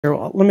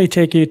Let me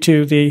take you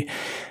to the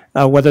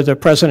whether the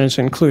president's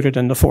included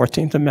in the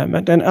 14th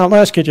Amendment. And I'll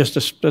ask you just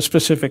a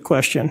specific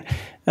question.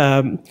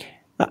 I'm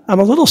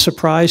a little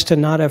surprised to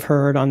not have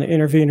heard on the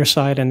intervener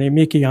side and the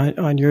amici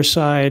on your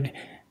side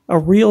a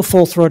real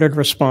full-throated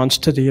response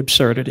to the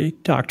absurdity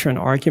doctrine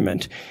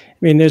argument. I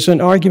mean, there's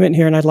an argument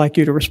here, and I'd like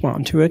you to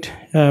respond to it.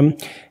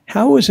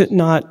 How is it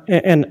not,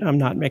 and I'm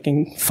not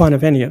making fun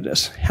of any of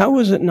this, how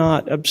is it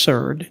not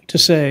absurd to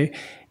say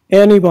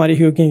anybody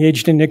who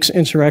engaged in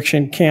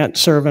insurrection can't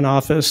serve in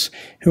office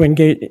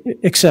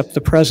except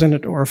the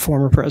president or a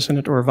former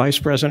president or a vice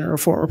president or a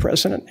former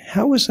president?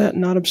 How is that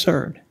not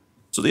absurd?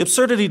 So the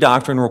absurdity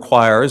doctrine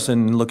requires,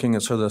 in looking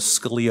at sort of the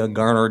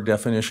Scalia-Garner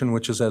definition,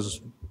 which is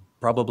as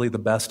probably the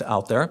best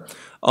out there,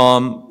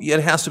 it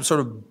has to sort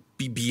of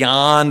be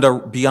beyond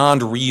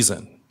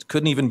reason. It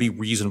couldn't even be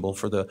reasonable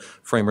for the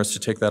framers to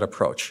take that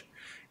approach.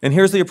 And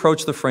here's the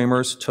approach the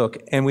framers took,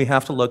 and we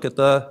have to look at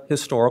the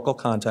historical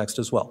context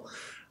as well.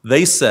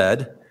 They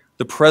said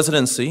the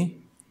presidency,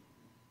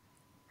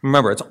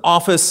 remember, it's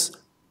office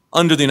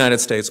under the United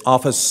States,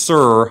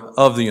 officer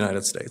of the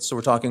United States. So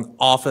we're talking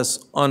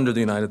office under the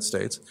United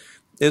States,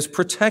 is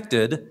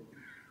protected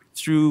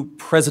through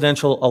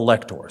presidential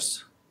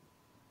electors.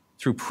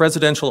 Through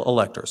presidential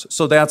electors.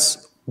 So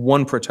that's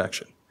one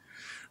protection.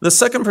 The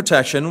second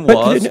protection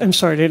was... I'm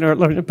sorry to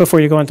interrupt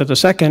before you go on to the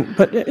second,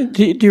 but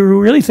do you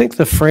really think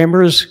the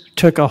framers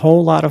took a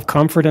whole lot of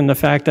comfort in the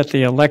fact that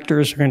the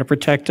electors are going to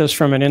protect us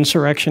from an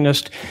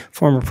insurrectionist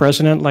former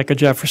president like a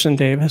Jefferson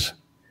Davis?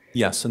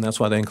 Yes, and that's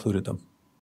why they included them.